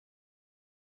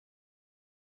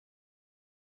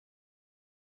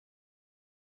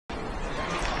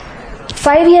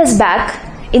5 years back,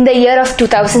 in the year of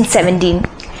 2017,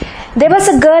 there was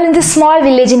a girl in this small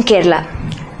village in Kerala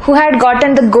who had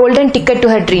gotten the golden ticket to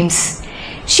her dreams.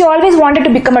 She always wanted to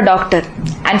become a doctor,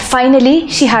 and finally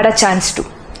she had a chance to.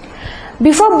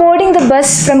 Before boarding the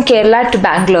bus from Kerala to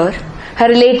Bangalore, her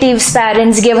relatives,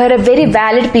 parents gave her a very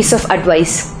valid piece of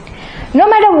advice. No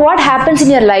matter what happens in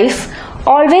your life,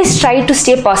 always try to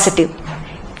stay positive.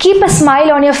 Keep a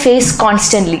smile on your face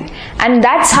constantly, and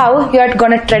that's how you are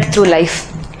gonna tread through life.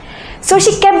 So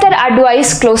she kept that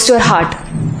advice close to her heart.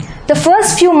 The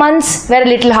first few months were a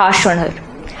little harsh on her.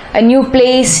 A new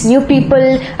place, new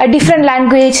people, a different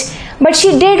language, but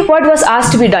she did what was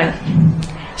asked to be done.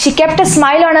 She kept a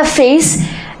smile on her face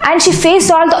and she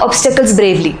faced all the obstacles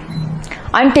bravely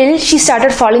until she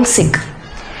started falling sick.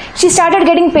 She started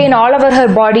getting pain all over her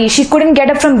body. She couldn't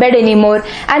get up from bed anymore,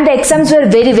 and the exams were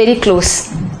very, very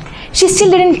close. She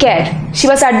still didn't care. She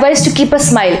was advised to keep a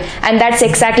smile, and that's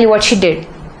exactly what she did.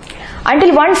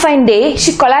 Until one fine day,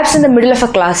 she collapsed in the middle of a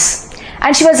class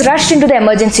and she was rushed into the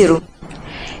emergency room.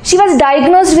 She was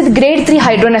diagnosed with grade 3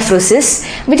 hydronephrosis,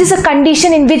 which is a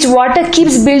condition in which water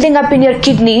keeps building up in your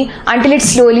kidney until it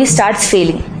slowly starts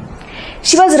failing.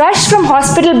 She was rushed from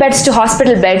hospital beds to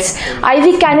hospital beds,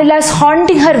 IV cannulas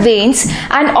haunting her veins,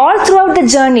 and all throughout the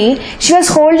journey, she was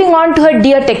holding on to her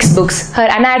dear textbooks, her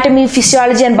anatomy,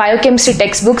 physiology and biochemistry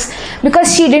textbooks,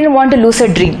 because she didn't want to lose her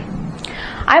dream.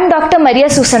 I'm Dr. Maria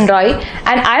Susan Roy,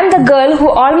 and I'm the girl who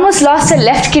almost lost her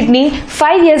left kidney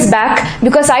 5 years back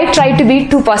because I tried to be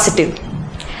too positive.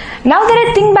 Now that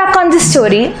I think back on this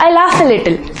story, I laugh a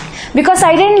little because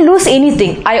I didn't lose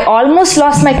anything. I almost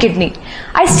lost my kidney.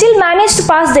 I still managed to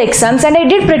pass the exams and I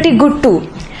did pretty good too.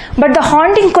 But the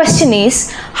haunting question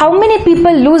is, how many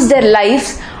people lose their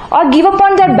lives or give up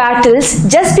on their battles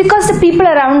just because the people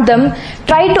around them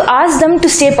try to ask them to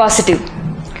stay positive?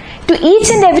 To each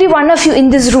and every one of you in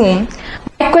this room,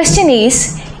 my question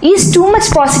is too much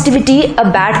positivity a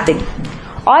bad thing?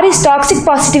 Or is toxic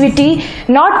positivity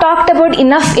not talked about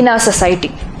enough in our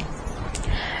society?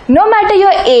 No matter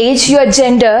your age, your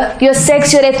gender, your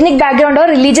sex, your ethnic background or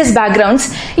religious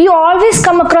backgrounds, you always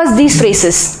come across these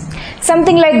phrases.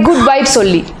 Something like good vibes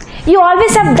only. You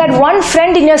always have that one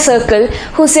friend in your circle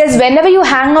who says whenever you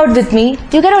hang out with me,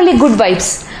 you get only good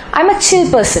vibes. I'm a chill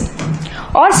person.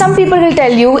 Or some people will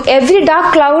tell you every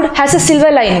dark cloud has a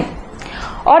silver lining.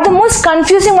 Or the most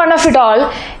confusing one of it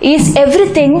all is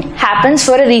everything happens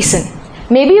for a reason.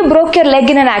 Maybe you broke your leg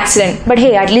in an accident, but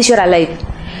hey, at least you're alive.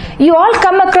 You all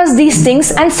come across these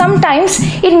things, and sometimes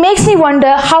it makes me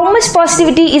wonder how much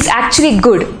positivity is actually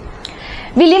good.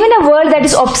 We live in a world that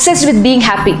is obsessed with being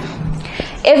happy.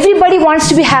 Everybody wants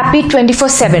to be happy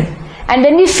 24/7, and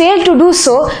when we fail to do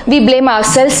so, we blame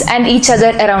ourselves and each other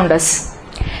around us.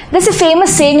 There's a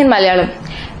famous saying in Malayalam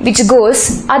which goes,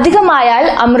 Adhigamayal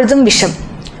Amrutam Visham,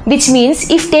 which means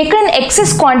if taken in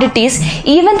excess quantities,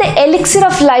 even the elixir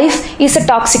of life is a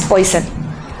toxic poison.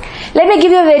 Let me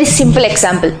give you a very simple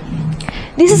example.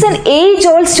 This is an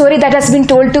age-old story that has been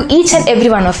told to each and every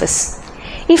one of us.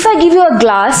 If I give you a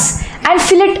glass and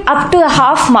fill it up to the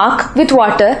half mark with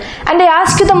water, and I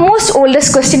ask you the most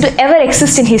oldest question to ever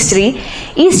exist in history,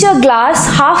 is your glass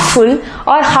half full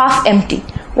or half empty?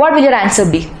 What will your answer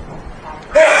be?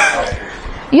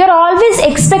 You are always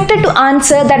expected to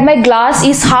answer that my glass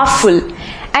is half full,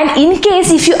 and in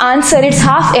case if you answer it's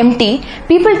half empty,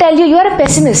 people tell you are a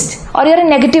pessimist or you are a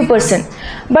negative person.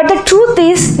 But the truth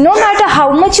is, no matter how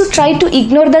much you try to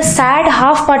ignore the sad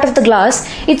half part of the glass,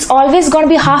 it's always going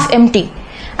to be half empty.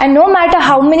 And no matter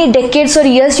how many decades or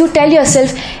years you tell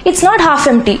yourself it's not half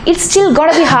empty, it's still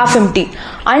gonna be half empty,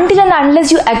 until and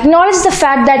unless you acknowledge the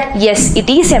fact that yes, it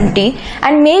is empty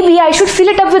and maybe I should fill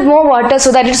it up with more water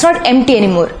so that it's not empty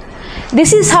anymore.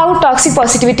 This is how toxic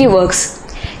positivity works.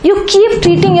 You keep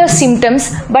treating your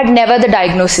symptoms but never the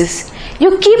diagnosis.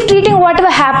 You keep treating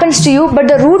whatever happens to you, but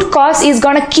the root cause is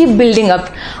gonna keep building up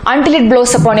until it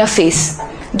blows up on your face.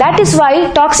 That is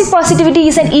why toxic positivity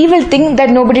is an evil thing that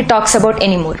nobody talks about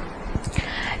anymore.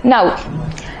 Now,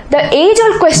 the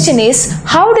age-old question is,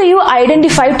 how do you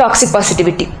identify toxic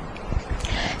positivity?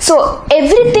 So,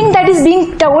 everything that is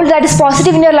being told that is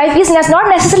positive in your life is not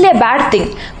necessarily a bad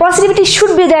thing. Positivity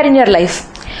should be there in your life.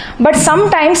 But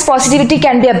sometimes positivity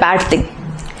can be a bad thing.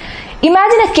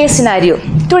 Imagine a case scenario.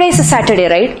 Today is a Saturday,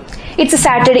 right? It's a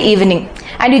Saturday evening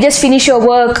and you just finish your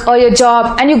work or your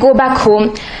job and you go back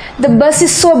home. The bus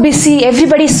is so busy,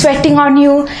 everybody is sweating on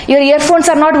you, your earphones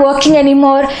are not working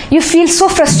anymore, you feel so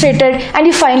frustrated and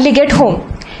you finally get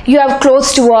home. You have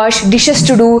clothes to wash, dishes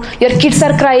to do, your kids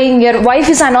are crying, your wife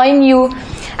is annoying you,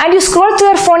 and you scroll through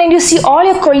your phone and you see all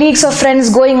your colleagues or friends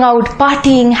going out,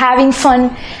 partying, having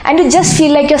fun, and you just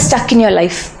feel like you're stuck in your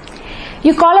life.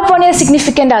 You call upon your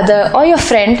significant other or your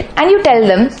friend and you tell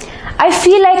them, I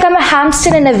feel like I'm a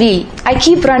hamster in a wheel. I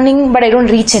keep running but I don't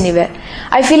reach anywhere.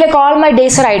 I feel like all my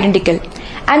days are identical.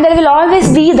 And there will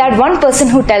always be that one person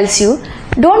who tells you,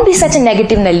 don't be such a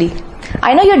negative Nelly.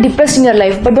 I know you're depressed in your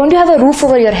life, but don't you have a roof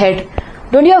over your head?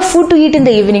 Don't you have food to eat in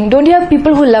the evening? Don't you have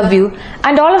people who love you?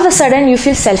 And all of a sudden you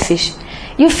feel selfish.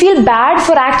 You feel bad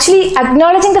for actually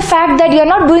acknowledging the fact that you're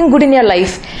not doing good in your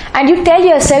life. And you tell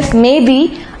yourself,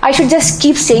 maybe I should just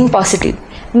keep staying positive.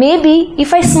 Maybe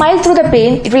if I smile through the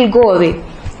pain, it will go away.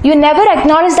 You never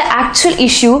acknowledge the actual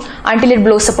issue until it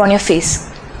blows up on your face.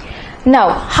 Now,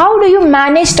 how do you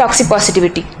manage toxic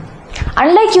positivity?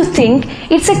 Unlike you think,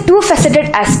 it's a two-faceted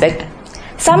aspect.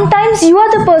 Sometimes you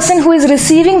are the person who is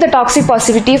receiving the toxic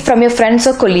positivity from your friends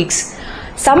or colleagues.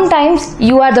 Sometimes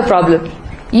you are the problem.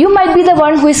 You might be the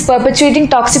one who is perpetuating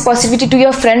toxic positivity to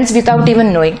your friends without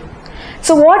even knowing.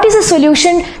 So what is the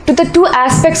solution to the two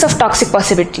aspects of toxic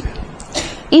positivity?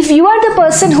 If you are the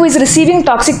person who is receiving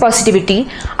toxic positivity,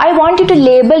 I want you to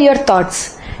label your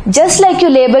thoughts. Just like you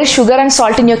label sugar and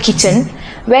salt in your kitchen,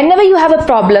 whenever you have a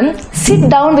problem, sit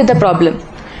down with the problem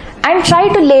and try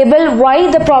to label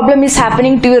why the problem is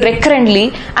happening to you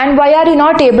recurrently and why are you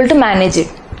not able to manage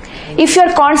it. If you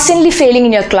are constantly failing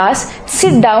in your class,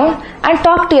 sit down and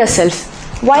talk to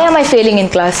yourself. Why am I failing in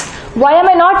class? Why am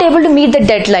I not able to meet the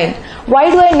deadline?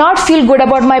 Why do I not feel good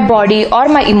about my body or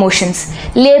my emotions?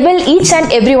 Label each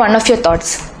and every one of your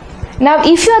thoughts. Now,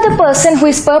 if you are the person who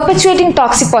is perpetuating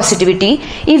toxic positivity,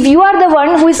 if you are the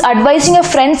one who is advising your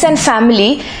friends and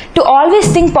family to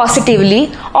always think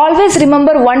positively, always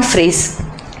remember one phrase.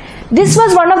 This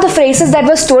was one of the phrases that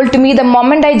was told to me the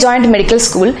moment I joined medical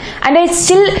school, and I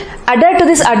still adhere to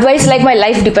this advice like my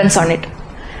life depends on it.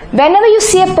 Whenever you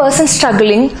see a person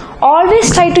struggling,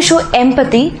 always try to show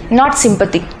empathy, not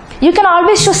sympathy. You can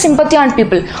always show sympathy on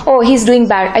people. Oh, he's doing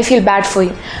bad. I feel bad for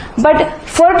you. But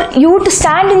for you to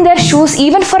stand in their shoes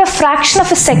even for a fraction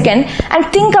of a second and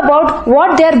think about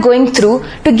what they are going through,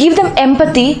 to give them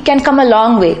empathy can come a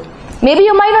long way. Maybe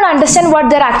you might not understand what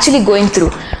they're actually going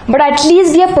through, but at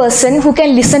least be a person who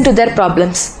can listen to their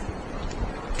problems.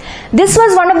 This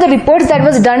was one of the reports that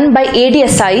was done by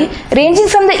ADSI ranging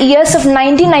from the years of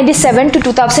 1997 to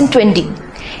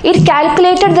 2020. It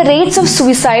calculated the rates of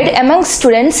suicide among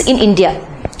students in India.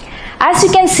 As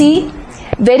you can see,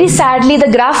 very sadly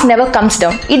the graph never comes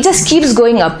down. It just keeps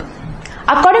going up.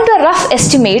 According to a rough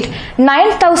estimate,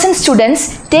 9,000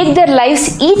 students take their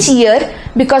lives each year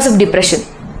because of depression.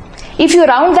 If you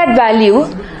round that value,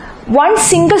 one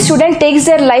single student takes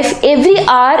their life every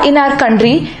hour in our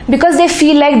country because they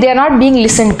feel like they are not being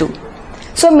listened to.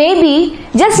 So maybe,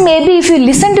 just maybe, if you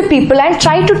listen to people and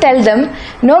try to tell them,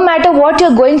 no matter what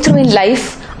you're going through in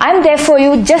life, I'm there for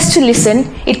you, just to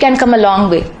listen, it can come a long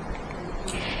way.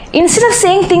 Instead of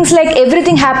saying things like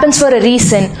everything happens for a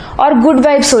reason or good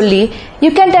vibes only,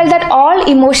 you can tell that all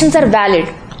emotions are valid.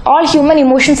 All human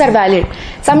emotions are valid.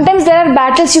 Sometimes there are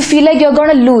battles you feel like you're going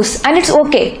to lose, and it's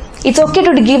okay. It's okay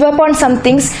to give up on some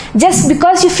things just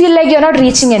because you feel like you're not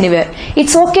reaching anywhere.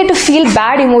 It's okay to feel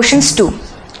bad emotions too.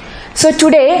 So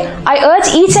today, I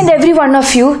urge each and every one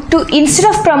of you to, instead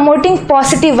of promoting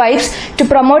positive vibes, to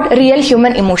promote real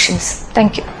human emotions.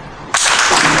 Thank you.